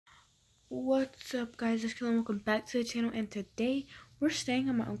What's up, guys? It's Kayla. Welcome back to the channel. And today we're staying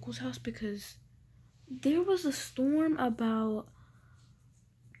at my uncle's house because there was a storm about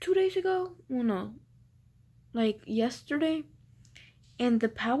 2 days ago. Well, no, like yesterday, and the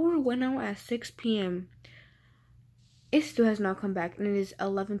power went out at 6 p.m. It still has not come back, and it is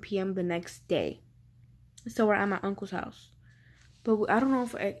 11 p.m. the next day. So we're at my uncle's house, but I don't know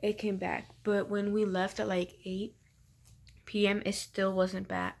if it came back. But when we left at like 8 p.m., it still wasn't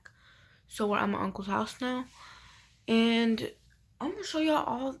back. So we're at my uncle's house now, and I'm gonna show y'all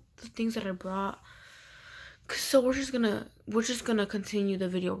all the things that I brought. So we're just gonna continue the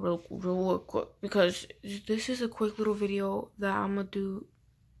video real quick because this is a quick little video that I'm gonna do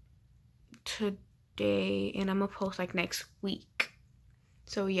today, and I'm gonna post like next week.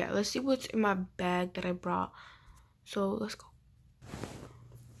 So yeah, let's see what's in my bag that I brought. So let's go.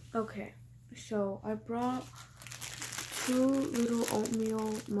 Okay, so I brought 2 little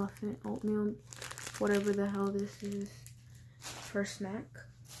oatmeal, whatever the hell this is, for snack.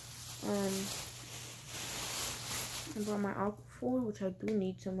 I brought my Aquaphor, which I do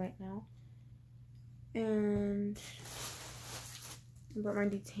need some right now. And I brought my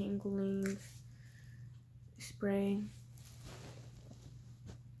detangling spray.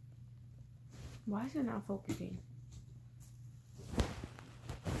 Why is it not focusing?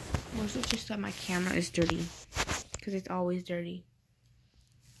 Or is it just that my camera is dirty? Because it's always dirty.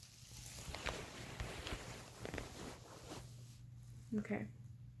 Okay.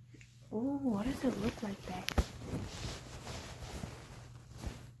 Oh, why does it look like that?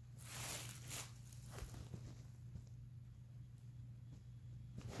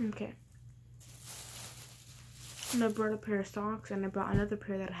 Okay. And I brought a pair of socks, and I brought another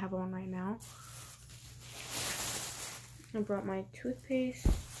pair that I have on right now. I brought my toothpaste,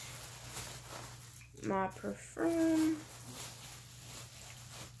 my perfume,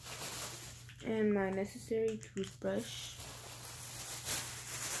 and my necessary toothbrush.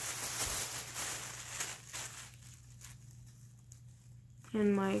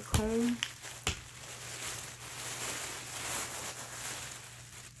 And my comb.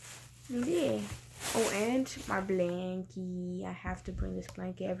 Yeah. Oh, and my blankie. I have to bring this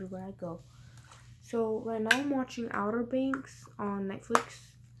blanket everywhere I go. So right now I'm watching Outer Banks on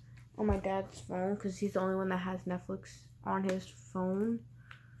Netflix on my dad's phone because he's the only one that has Netflix on his phone.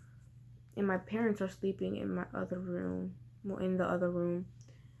 And my parents are sleeping in my other room. Well, in the other room.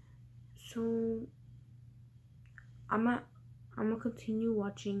 So I'm gonna continue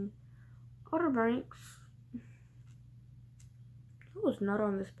watching Outer Banks. I was not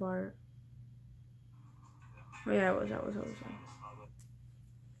on this part. Oh yeah, I was.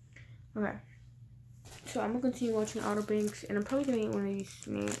 Okay. So I'm gonna continue watching Outer Banks, and I'm probably gonna eat one of these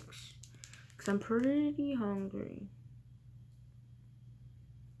snacks because I'm pretty hungry.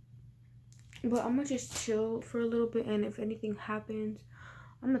 But I'm gonna just chill for a little bit, and if anything happens,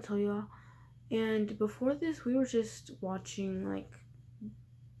 I'm gonna tell y'all. And before this, we were just watching like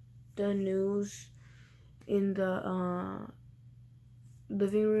the news in the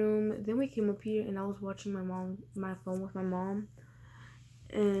living room. Then we came up here, and I was watching my phone with my mom,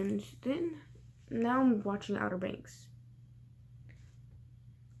 and then now I'm watching Outer Banks.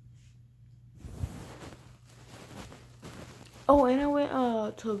 Oh, and I went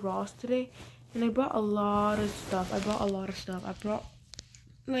to Ross today, and I brought a lot of stuff. I brought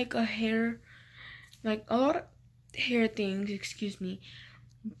like a lot of hair things, excuse me.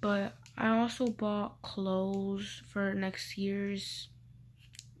 But I also bought clothes for next year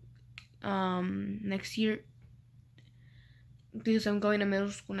because I'm going to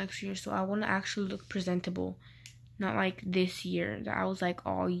middle school next year, so I want to actually look presentable, not like this year that I was like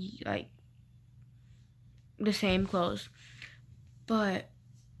all like the same clothes. But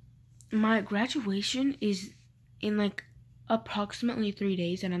my graduation is in like approximately 3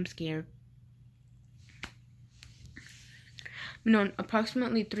 days, and I'm scared. No,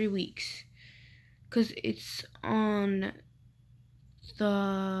 approximately 3 weeks, because it's on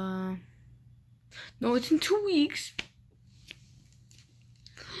the, no, it's in 2 weeks.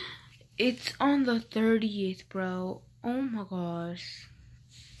 It's on the 30th, bro. Oh my gosh.